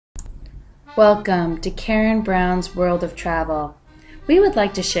Welcome to Karen Brown's World of Travel. We would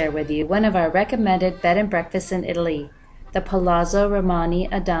like to share with you one of our recommended bed and breakfasts in Italy, the Palazzo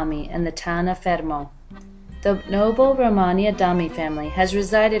Romani Adami in the town of Fermo. The noble Romani Adami family has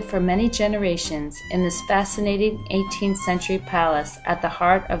resided for many generations in this fascinating 18th century palace at the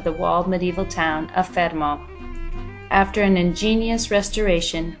heart of the walled medieval town of Fermo. After an ingenious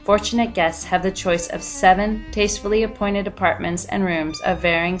restoration, fortunate guests have the choice of 7 tastefully appointed apartments and rooms of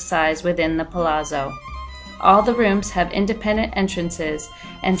varying size within the palazzo. All the rooms have independent entrances,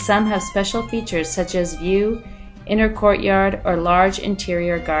 and some have special features such as view, inner courtyard, or large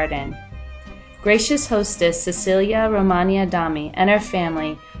interior garden. Gracious hostess Cecilia Romani Adami and her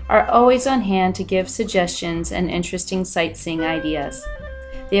family are always on hand to give suggestions and interesting sightseeing ideas.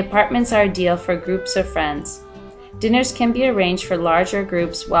 The apartments are ideal for groups of friends. Dinners can be arranged for larger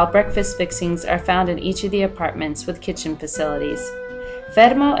groups, while breakfast fixings are found in each of the apartments with kitchen facilities.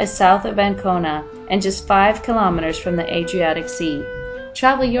 Fermo is south of Ancona and just 5 kilometers from the Adriatic Sea.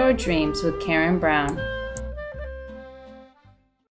 Travel your dreams with Karen Brown.